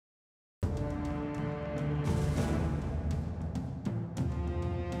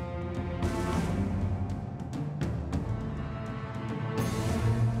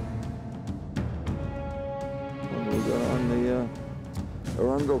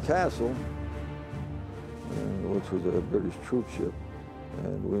Mungo Castle, which was a British troop ship.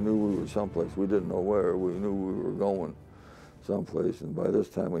 And we knew we were someplace. We didn't know where. We knew we were going someplace. And by this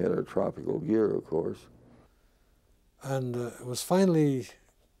time we had our tropical gear, of course. And it was finally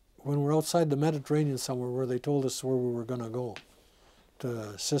when we were outside the Mediterranean somewhere where they told us where we were going to go,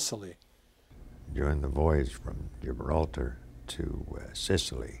 to Sicily. During the voyage from Gibraltar to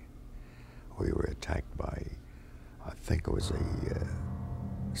Sicily, we were attacked by, I think it was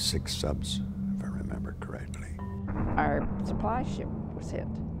 6 subs, if I remember correctly. Our supply ship was hit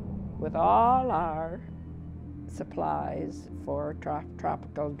with all our supplies for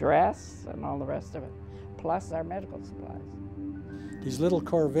tropical dress and all the rest of it, plus our medical supplies. These little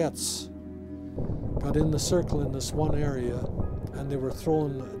corvettes got in the circle in this one area, and they were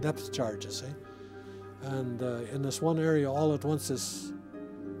throwing depth charges, And in this one area, all at once, this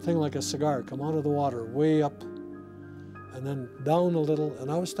thing like a cigar come out of the water, way up, and then down a little. And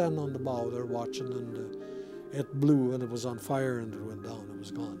I was standing on the bow there watching, and it blew, and it was on fire, and it went down. It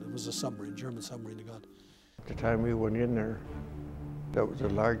was gone. It was a submarine, German submarine, it got. At the time we went in there, that was the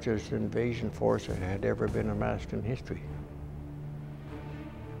largest invasion force that had ever been amassed in history.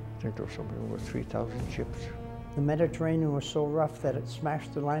 I think there was something over 3,000 ships. The Mediterranean was so rough that it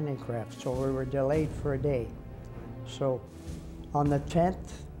smashed the landing craft, so we were delayed for a day. So on the 10th,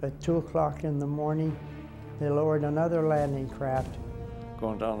 at 2 o'clock in the morning, they lowered another landing craft.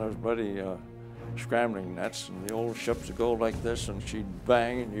 Going down, there was bloody scrambling nets, and the old ships would go like this, and she'd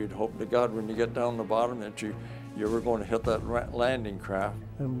bang, and you'd hope to God when you get down the bottom that you were going to hit that landing craft.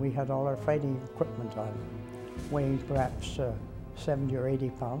 And we had all our fighting equipment on, weighing perhaps 70 or 80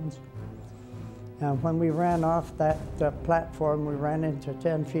 pounds. And when we ran off that platform, we ran into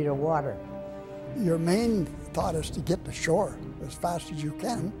 10 feet of water. Your main thought is to get to shore as fast as you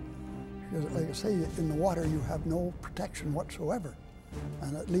can, because like I say, in the water you have no protection whatsoever.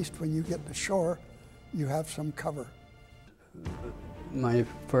 And at least when you get to shore, you have some cover. My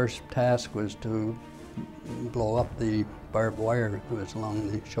first task was to blow up the barbed wire that was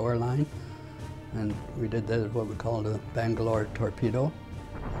along the shoreline. And we did that at what we called a Bangalore torpedo.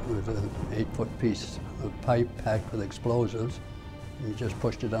 It was an 8-foot piece of pipe packed with explosives. You just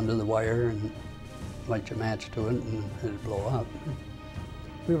pushed it under the wire and light your match to it, and it'd blow up.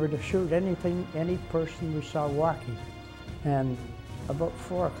 We were to shoot anything, any person we saw walking. And about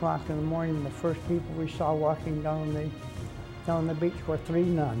 4 o'clock in the morning, the first people we saw walking down the beach were 3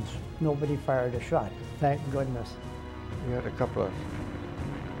 nuns. Nobody fired a shot, thank goodness. We had a couple of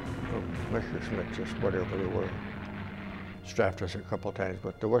Messerschmitts, just whatever they were, strapped us a couple of times,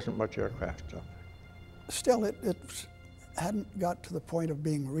 but there wasn't much aircraft stuff. Still, it hadn't got to the point of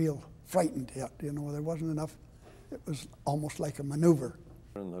being real frightened yet. You know, there wasn't enough. It was almost like a maneuver.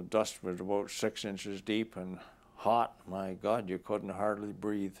 And the dust was about 6 inches deep and hot. My God, you couldn't hardly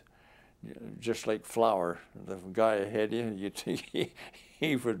breathe. Just like flour. The guy ahead of you,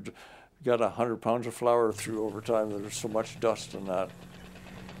 he would got 100 pounds of flour through over time. There was so much dust in that.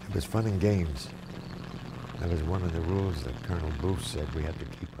 It was fun and games. That was one of the rules that Colonel Booth said. We had to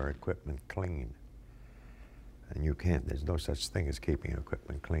keep our equipment clean. And you can't, there's no such thing as keeping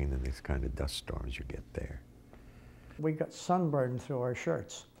equipment clean in these kind of dust storms you get there. We got sunburned through our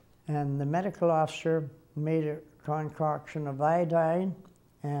shirts. And the medical officer made a concoction of iodine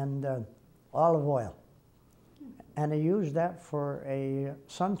and olive oil. And he used that for a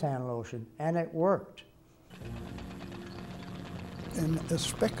suntan lotion, and it worked. In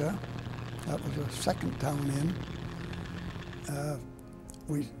Ispica, that was the second town in,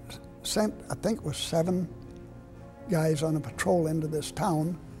 we sent, I think it was 7 guys on a patrol into this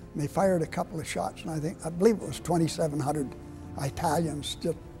town, and they fired a couple of shots, and I believe it was 2,700 Italians.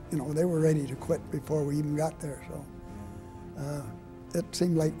 Just, you know, they were ready to quit before we even got there. So it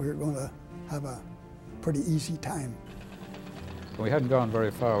seemed like we were going to have a pretty easy time. We hadn't gone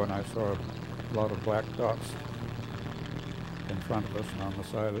very far when I saw a lot of black dots in front of us and on the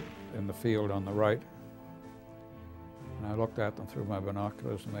side in the field on the right. And I looked at them through my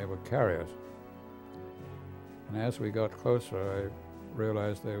binoculars, and they were carriers. And as we got closer, I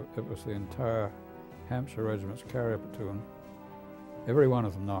realized it was the entire Hampshire Regiment's carrier platoon. Every one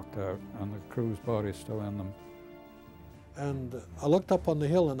of them knocked out, and the crew's bodies still in them. And I looked up on the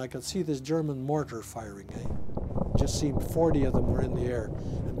hill, and I could see this German mortar firing. Just seemed 40 of them were in the air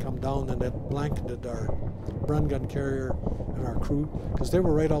and come down, and it blanketed our Bren gun carrier and our crew, because they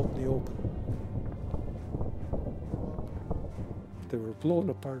were right out in the open. They were blown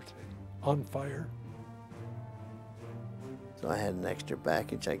apart, on fire. So I had an extra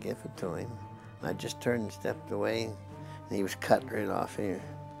package, I gave it to him. I just turned and stepped away, and he was cut right off here.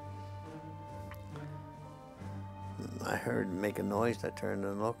 I heard him make a noise. I turned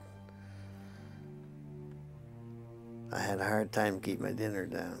and looked. I had a hard time keeping my dinner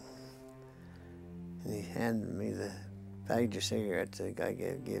down. And he handed me the package of cigarettes the guy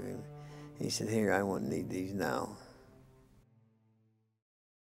gave him. He said, "Here, I won't need these now."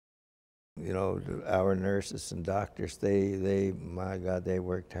 You know, our nurses and doctors, they, my God, they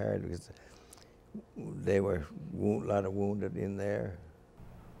worked hard because they were a lot of wounded in there.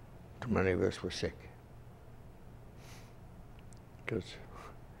 Too many of us were sick because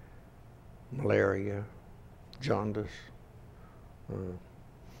malaria, jaundice,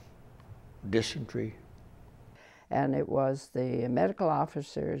 dysentery. And it was the medical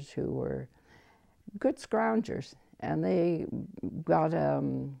officers who were good scroungers, and they got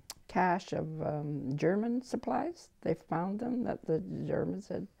cache of German supplies. They found them that the Germans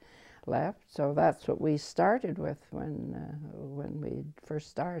had left, so that's what we started with when we first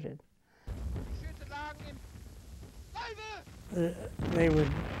started. They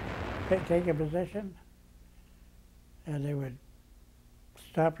would take a position, and they would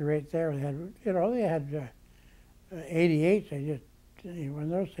stop you right there. They had, you know, they had 88s. They just, when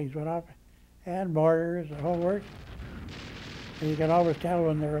those things went off, and mortars, the whole works. And you could always tell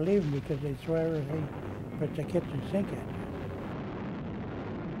when they were leaving because they'd throw everything but the kitchen sink at you.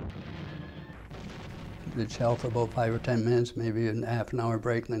 They'd shell for about 5 or 10 minutes, maybe a half an hour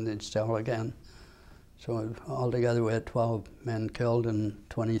break, and then they'd shell again. So altogether we had 12 men killed and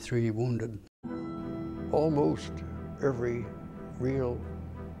 23 wounded. Almost every real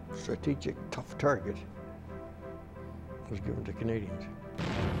strategic tough target was given to Canadians.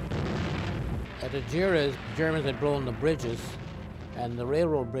 At Algiers, the Germans had blown the bridges, and the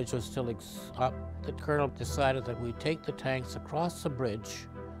railroad bridge was still up. The colonel decided that we'd take the tanks across the bridge,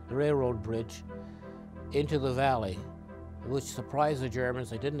 the railroad bridge, into the valley, which surprised the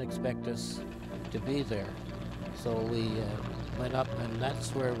Germans. They didn't expect us to be there. So we went up, and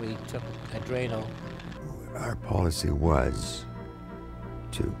that's where we took Adreno. Our policy was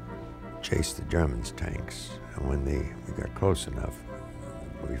to chase the Germans' tanks, and when we got close enough,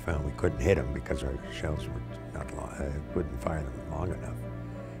 we found we couldn't hit them because our shells were not long, couldn't fire them long enough,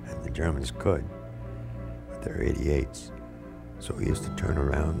 and the Germans could with their 88s. So we used to turn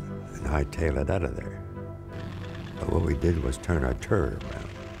around and hightail it out of there. But what we did was turn our turret around,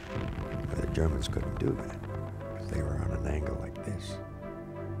 where the Germans couldn't do that because they were on an angle like this.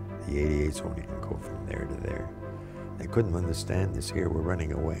 The 88s only can go from there to there. They couldn't understand this. Here we're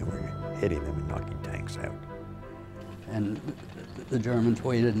running away and we're hitting them and knocking tanks out. And the Germans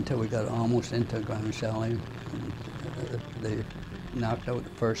waited until we got almost into Grand Chalet. They knocked out the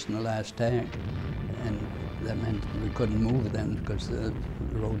first and the last tank, and that meant we couldn't move then because the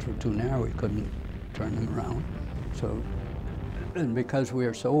roads were too narrow. We couldn't turn them around. So, and because we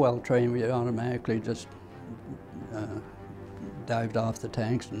were so well trained, we automatically just dived off the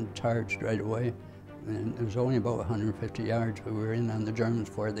tanks and charged right away. And it was only about 150 yards we were in on the Germans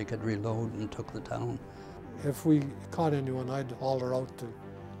before they could reload and took the town. If we caught anyone, I'd holler out to,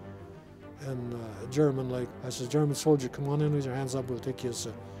 in German, like, I said, "German soldier, come on in with your hands up, we'll take you as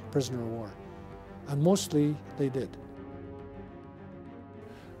a prisoner of war." And mostly they did.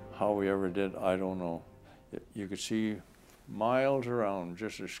 How we ever did, I don't know. You could see miles around,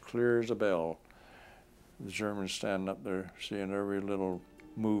 just as clear as a bell, the Germans standing up there, seeing every little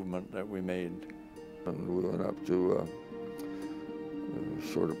movement that we made. And we went up to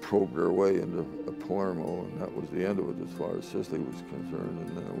sort of probed our way into Palermo, and that was the end of it as far as Sicily was concerned.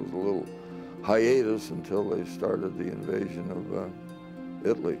 And then it was a little hiatus until they started the invasion of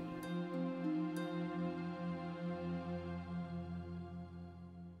Italy.